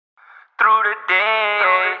Through the day,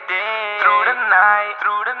 through the night,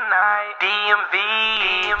 DMV,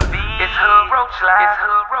 it's Hood Roach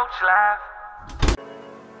Live,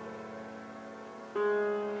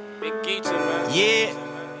 Big Geechee, man. Yeah.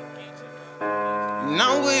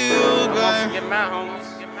 No Willz, man. Get my homies.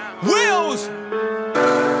 Willz!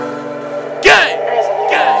 Gang!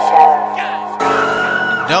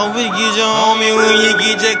 Don't forget your homie when you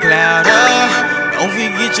get your cloud up. Don't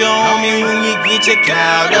forget your homie when you get your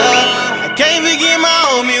cloud up. I can't forget my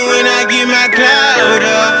homie when I get my cloud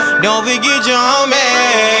up. Don't forget your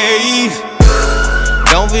homies.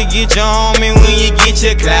 Don't forget your homie when you get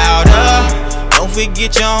your cloud up. Don't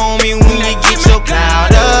forget your homie when you get your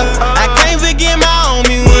cloud up. I can't forget my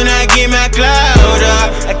homie when I get my cloud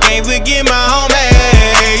up. I can't forget my homie.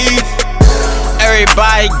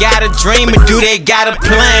 Everybody got a dream, but do they got a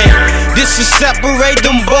plan? This will separate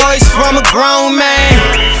them boys from a grown man.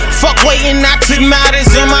 Fuck waiting, I took matters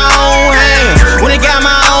in my own hands. When I got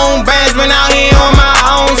my own bands, been out here on my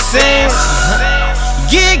own sense.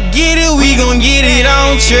 Get it, we gon' get it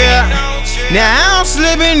on trip. Now I'm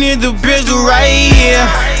slipping in the pistol right here.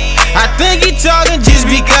 I think he talking just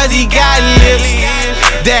because he got lips.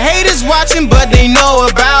 The haters watching, but they know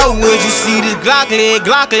about what you see. This Glock leg,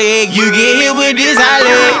 you get hit with this high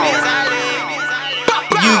leg.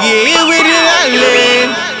 You get hit with this high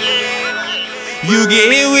leg. You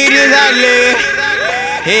get hit with this high leg.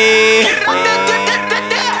 Hey.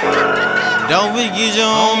 Don't forget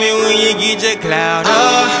your homie when you get your cloud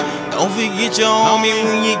up. Don't forget your homie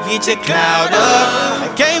when you get your cloud up. I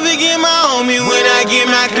can't forget my homie when I get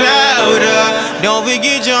my cloud up. Don't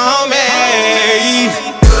forget your homie.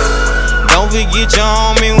 Don't forget your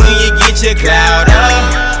homie when you get your cloud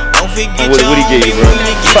up. Don't forget your homie when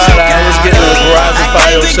you get your cloud up. $5 getting a Verizon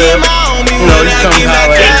Fire sale. You know, you come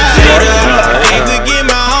holler at I can't forget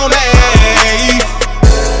my homie.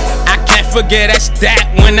 I can't forget that stat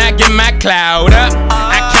when I get my cloud up.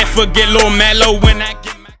 I can't forget Lil Mellow when I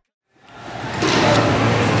get my.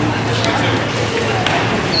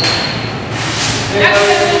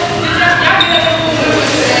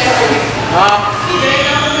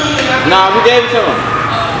 Nah, we gave it to him.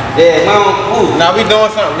 Yeah, no. Nah, we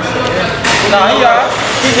doing something. Nah, he alright.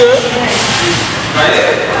 He good. Right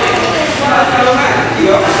there.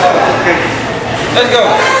 Let's go.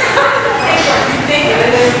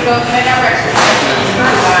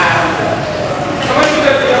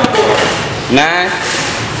 Nine.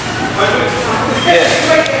 Yeah.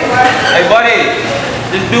 Hey, buddy,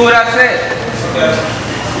 just do what I said.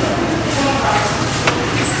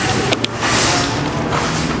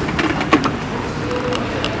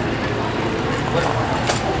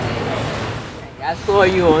 I saw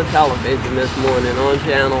you on television this morning on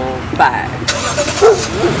Channel 5.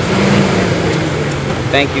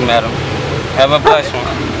 Thank you, madam. Have a blessed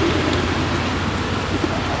one.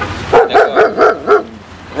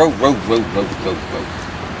 Row.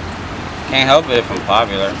 Can't help it if I'm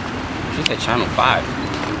popular. She said Channel 5.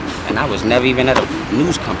 And I was never even at a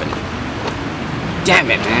news company.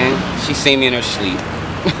 Damn it, man. She seen me in her sleep.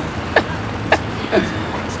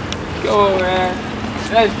 Go on, man.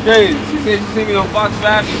 That's crazy. She said she seen me on Fox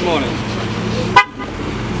 5 this morning.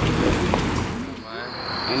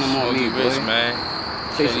 Ain't no more me, rich, man.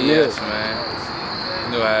 Yes, man. You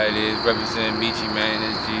know how it is. Representing Beachy, man.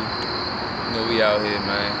 SG. You know we out here,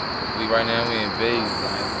 man. Right now we in Vegas,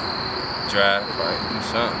 man. Drive, right? Do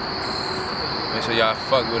something. Make sure y'all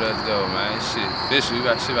fuck with us though, man. This shit official. We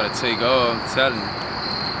got shit about to take off. I'm telling you.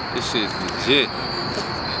 This shit is legit.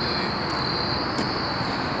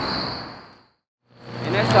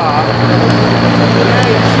 And that's all.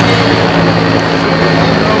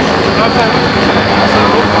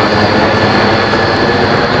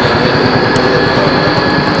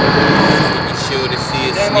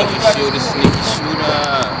 Sneaky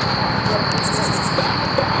shooter.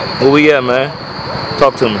 Where we at, man?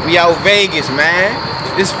 Talk to me. We out Vegas, man.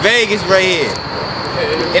 This Vegas right here.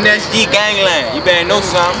 NSG gangland. You better know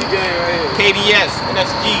something. KDS,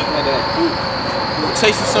 NSG. We're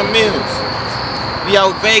chasing some meals. We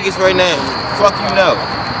out Vegas right now. Fuck you know.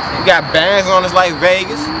 We got bands on us like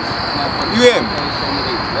Vegas. You hear me?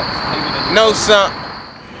 Know something.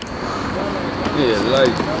 Yeah,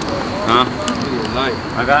 light. Huh? Yeah, light.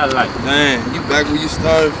 I got a light. Damn, you back where you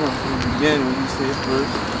started from the beginning when you said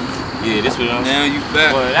first. Yeah, this was on. Now you back.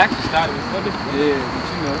 Well, it actually started with other. Yeah, but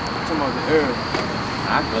you know, I'm talking about the era.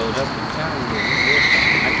 I glowed up in town.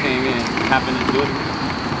 I came in, happened to do it.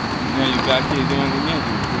 Now you back here doing it again.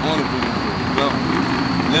 On the booty. Go.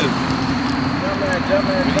 Live.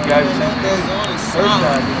 You guys just goes on and first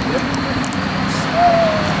time.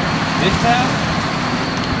 This time?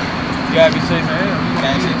 You gotta be safe, man.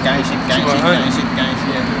 Gang shit. keep 100. Gang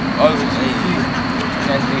shit. All of it.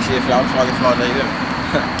 Gang shit. Flauw, you hear me?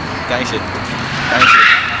 Gang shit. Gang shit.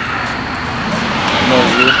 I know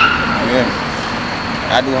you. You hear me?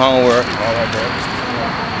 I do homework. All like that.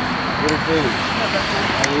 What it is?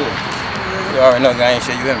 You already know gang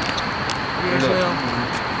shit. You hear me?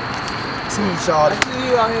 Shooting shot. I see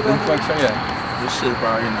you out here, Who the fuck say that? This shit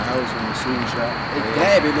probably in the house when the shooting shot.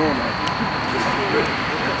 Dad been doing that.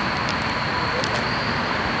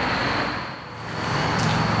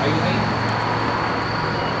 Are you late?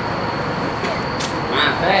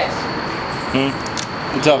 Mine fast.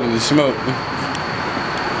 I'm talking to Smoke.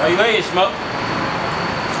 Are you late, Smoke?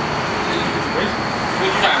 What, you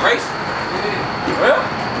trying to race? Yeah. Well?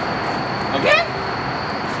 Again?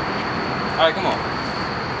 Alright, come on.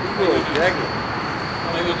 You go jacket.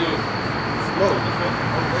 What are you gonna do? Smoke.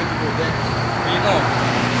 I'm ready to go jacket. Where you going?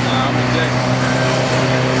 Nah, I'm a jack.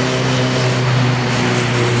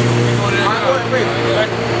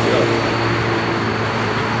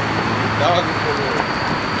 Dog is for real.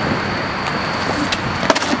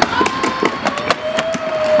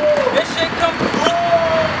 This shit come through.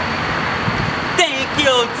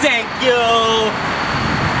 Thank you.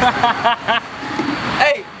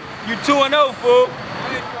 Hey, you 2-0, fool.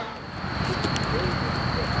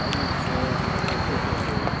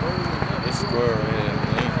 It's Squirrel, yeah,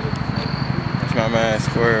 man. That's my man,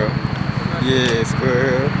 Squirrel. Yeah,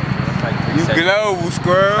 Squirrel. You global,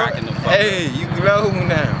 Squirrel. Cracking the fuck Hey, you global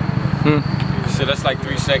now. So that's like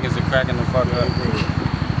 3 seconds of cracking the fuck up.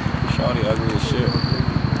 Shorty ugly as shit.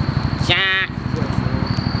 Yeah.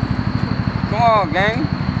 Come on, gang.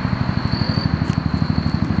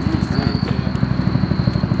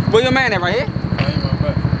 Where your man at right here?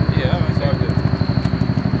 Yeah, that's all good.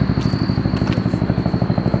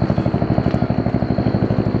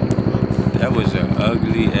 That was an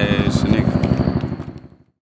ugly ass nigga.